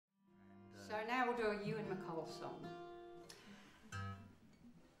we'll do a Ewan McColl song.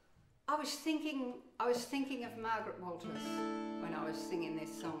 I was thinking of Margaret Walters when I was singing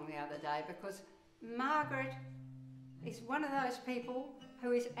this song the other day, because Margaret is one of those people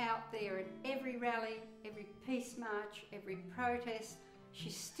who is out there at every rally, every peace march, every protest.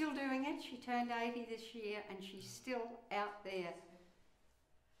 She's still doing it. She turned 80 this year and she's still out there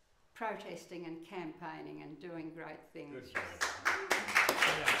protesting and campaigning and doing great things.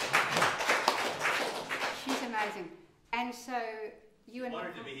 She's amazing. And so you and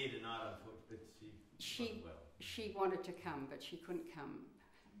wanted to be here tonight, but she wanted to come, but she couldn't come.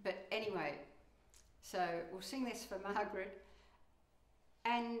 But anyway, so we'll sing this for Margaret.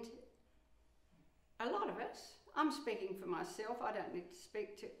 And a lot of us, I'm speaking for myself, I don't need to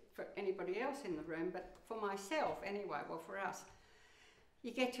speak for anybody else in the room, but for myself anyway, well, for us,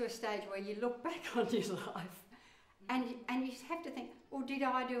 you get to a stage where you look back on your life and you have to think, well, did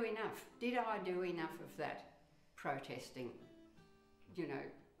I do enough? Did I do enough of that protesting? You know,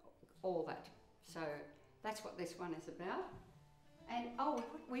 all that. So that's what this one is about. And oh,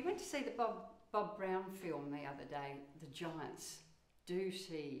 we went to see the Bob Brown film the other day, The Giants. Do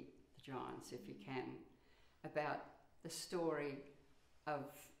see The Giants if you can, about the story of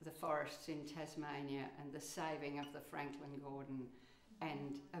the forests in Tasmania and the saving of the Franklin Gordon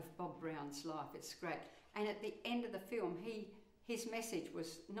and of Bob Brown's life. It's great. And at the end of the film, his message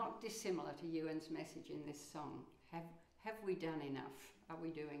was not dissimilar to Ewan's message in this song. Have we done enough? Are we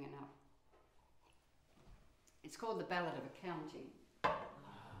doing enough? It's called The Ballad of Accounting.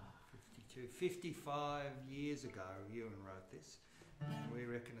 55 years ago, Ewan wrote this. And we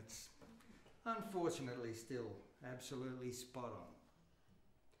reckon it's unfortunately still absolutely spot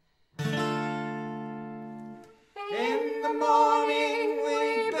on. In the morning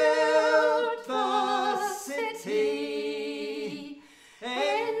we built the city.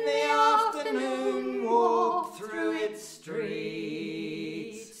 In the afternoon walked through its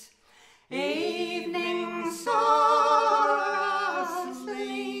streets. Evening saw us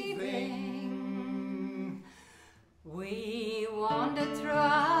leaving. We wandered through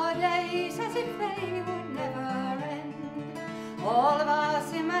our days as if they would never end. All of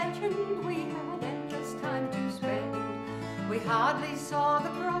us imagined we had endless time to spend. We hardly saw the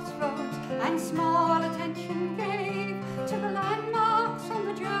crossroads and small attention gave to the landmarks on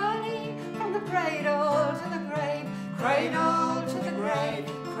the journey from the cradle to the grave, cradle to the grave,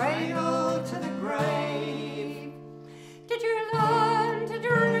 cradle to the grave. Did you learn to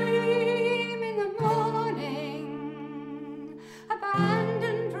dream in the morning?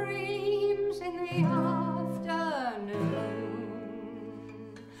 Abandon dreams in the afternoon.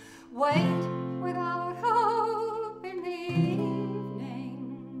 Wait without hope in the evening.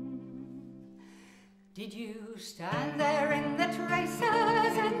 Did you stand there in the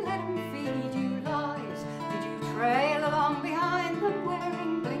tracers and let them feed you lies? Did you trail along behind them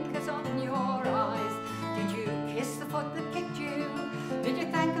wearing blinkers on your eyes? Did you kiss the foot that kicked you? Did you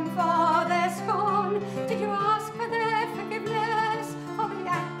thank them for their scorn? Did you ask for their forgiveness for the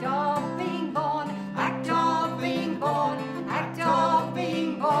act of being born? Act of being born, act of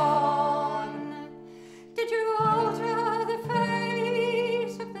being born. Did you alter the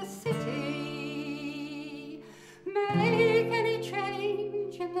face of the city? Make any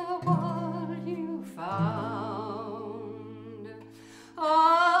change in the world you found?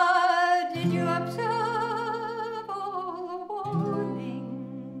 Or did you observe all the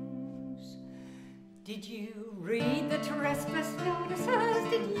warnings? Did you read the trespass notices?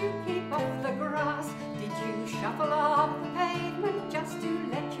 Did you keep off the grass? Did you shuffle off the pavement just to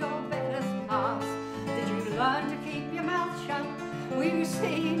let your betters pass? Did you learn to keep your mouth shut? Were you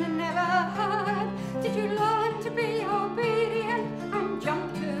seen and never heard? Did you learn to be obedient and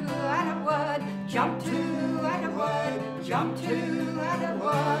jump to at a word? Jump to at a word, jump to at a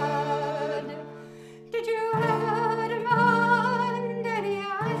word. Did you ever demand any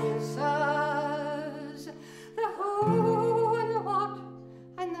answers? The who and the what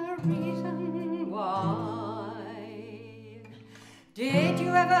and the reason why. Did you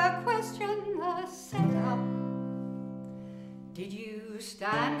ever question the setup? Did you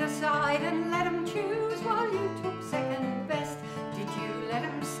stand aside and let them choose while you took second best? Did you let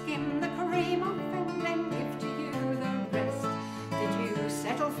them skim the cream off and then give to you the rest? Did you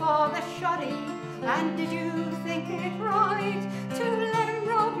settle for the shoddy? And did you think it right to let them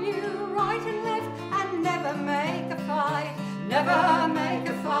rob you right and left and never make a fight? Never make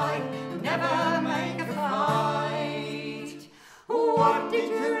a fight, never make a fight. What did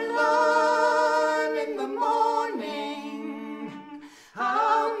you learn in the morning?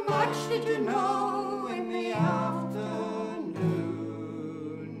 How much did you know in the afternoon?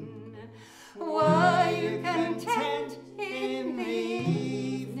 Well,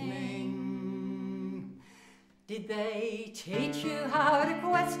 he teach you how to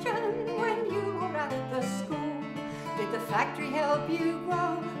question when you were at the school? Did the factory help you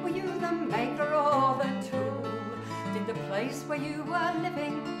grow? Were you the maker or the tool? Did the place where you were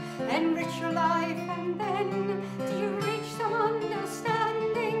living enrich your life? And then did you reach some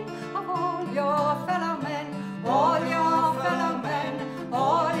understanding of all your fellow men? All your fellow men,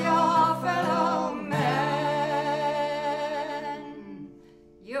 all your fellow men.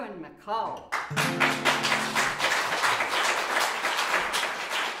 Ewan McCall.